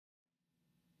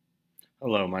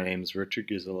Hello, my name is Richard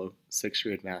Guzolo, 6th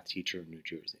grade math teacher of New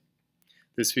Jersey.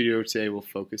 This video today will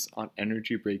focus on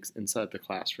energy breaks inside the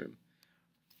classroom.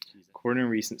 According to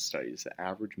recent studies, the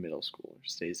average middle schooler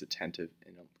stays attentive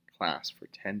in a class for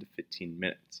 10 to 15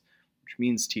 minutes, which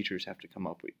means teachers have to come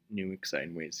up with new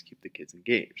exciting ways to keep the kids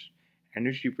engaged.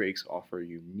 Energy breaks offer a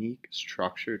unique,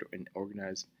 structured, and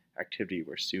organized activity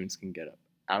where students can get up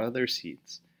out of their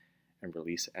seats and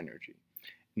release energy.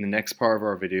 In the next part of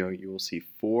our video, you will see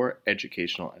 4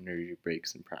 educational energy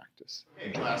breaks in practice.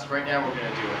 Okay class, right now we're going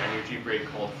to do an energy break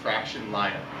called fraction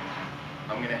lineup.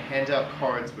 I'm going to hand out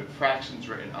cards with fractions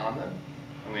written on them.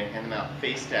 I'm going to hand them out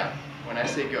face down. When I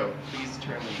say go, please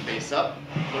turn them face up,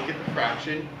 look at the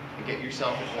fraction, and get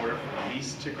yourself in order from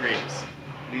least to greatest.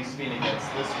 Least being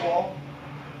against this wall,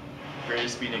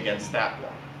 greatest being against that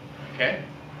wall. Okay?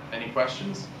 Any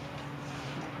questions?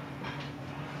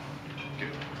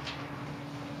 Good.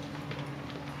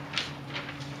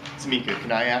 Tamika,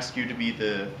 can I ask you to be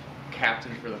the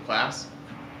captain for the class?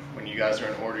 When you guys are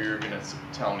in order, you're going to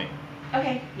tell me.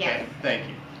 Okay, yes. Okay, thank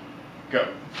you.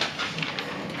 Go.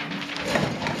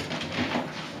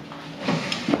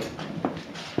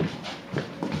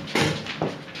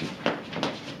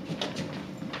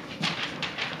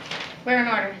 We're in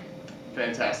order.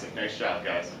 Fantastic. Nice job,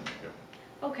 guys.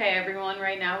 Go. Okay, everyone,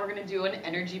 right now we're going to do an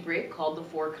energy break called the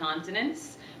 4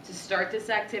 continents. To start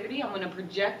this activity, I'm going to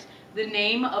project the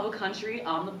name of a country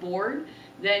on the board.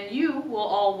 Then you will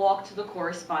all walk to the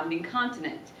corresponding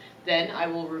continent. Then I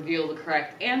will reveal the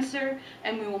correct answer,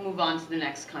 and we will move on to the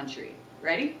next country.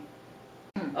 Ready?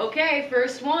 Okay,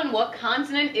 first one. What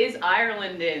continent is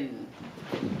Ireland in?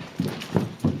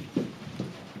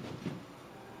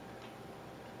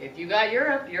 If you got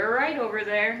Europe, you're right over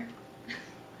there.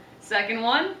 Second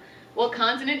one. What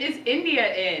continent is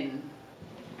India in?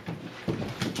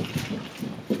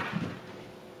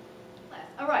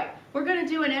 All right, we're going to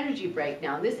do an energy break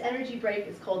now. This energy break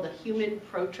is called the human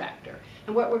protractor.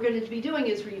 And what we're going to be doing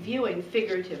is reviewing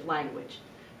figurative language.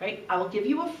 Right? I will give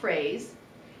you a phrase,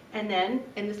 and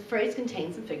this phrase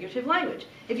contains some figurative language.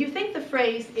 If you think the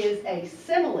phrase is a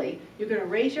simile, you're going to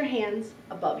raise your hands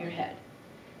above your head.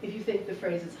 If you think the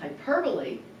phrase is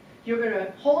hyperbole, you're going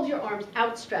to hold your arms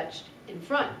outstretched in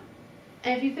front.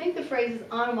 And if you think the phrase is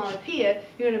onomatopoeia,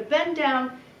 you're going to bend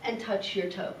down and touch your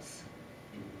toes.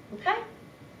 Okay?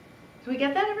 Can we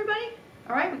get that, everybody?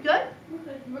 All right, we good? We're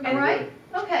good. We're All good. right?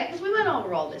 Okay, because we went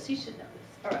over all this. You should know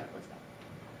this. All right, let's go.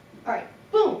 All right,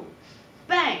 boom,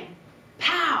 bang,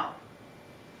 pow.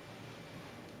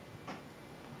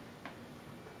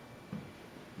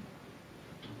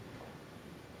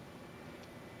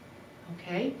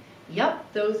 Okay,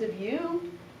 yep, those of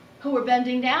you who are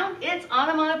bending down, it's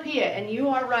onomatopoeia, and you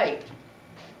are right.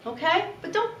 Okay?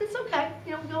 But it's okay.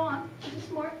 You know, go on. It's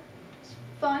smart. It's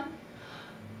fun.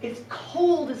 It's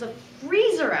cold as a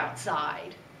freezer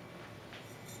outside.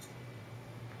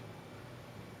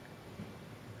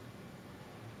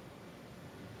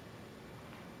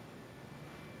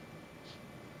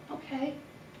 Okay.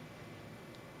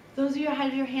 Those of you who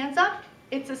had your hands up,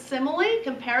 it's a simile,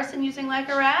 comparison using like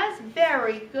or as.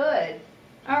 Very good.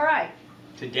 All right.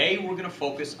 Today we're going to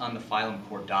focus on the phylum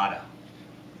Chordata.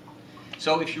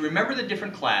 So if you remember the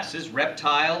different classes,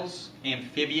 reptiles,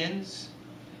 amphibians,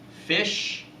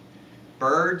 fish,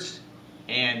 birds,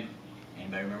 and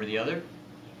anybody remember the other?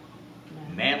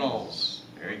 Mammals.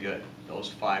 Very good. Those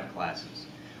 5 classes.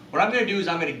 What I'm going to do is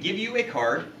I'm going to give you a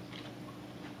card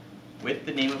with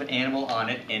the name of an animal on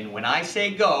it, and when I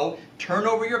say go, turn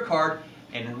over your card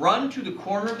and run to the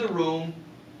corner of the room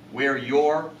where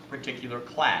your particular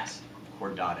class of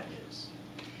Chordata is.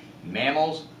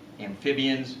 Mammals,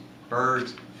 amphibians,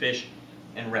 birds, fish,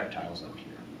 and reptiles up here.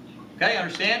 Okay,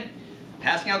 understand?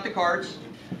 Passing out the cards.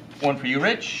 One for you,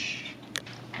 Rich.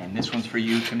 And this one's for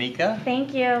you, Tamika.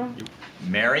 Thank you.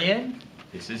 Marion,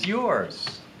 this is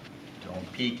yours.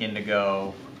 Don't peek,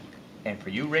 Indigo. And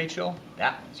for you, Rachel,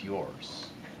 that one's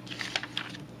yours.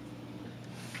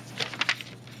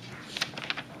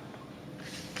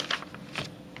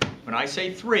 When I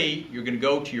say 3, you're going to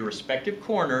go to your respective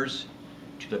corners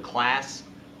to the class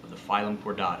of the phylum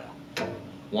Chordata.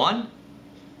 1,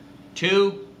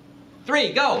 2,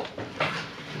 3, go!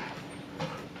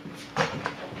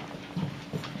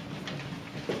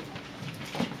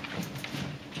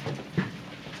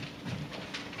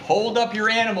 Hold up your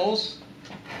animals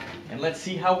and let's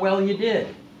see how well you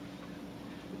did.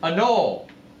 Anole,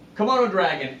 Komodo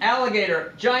dragon,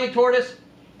 alligator, giant tortoise,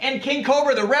 and king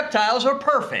cobra, the reptiles, are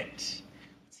perfect.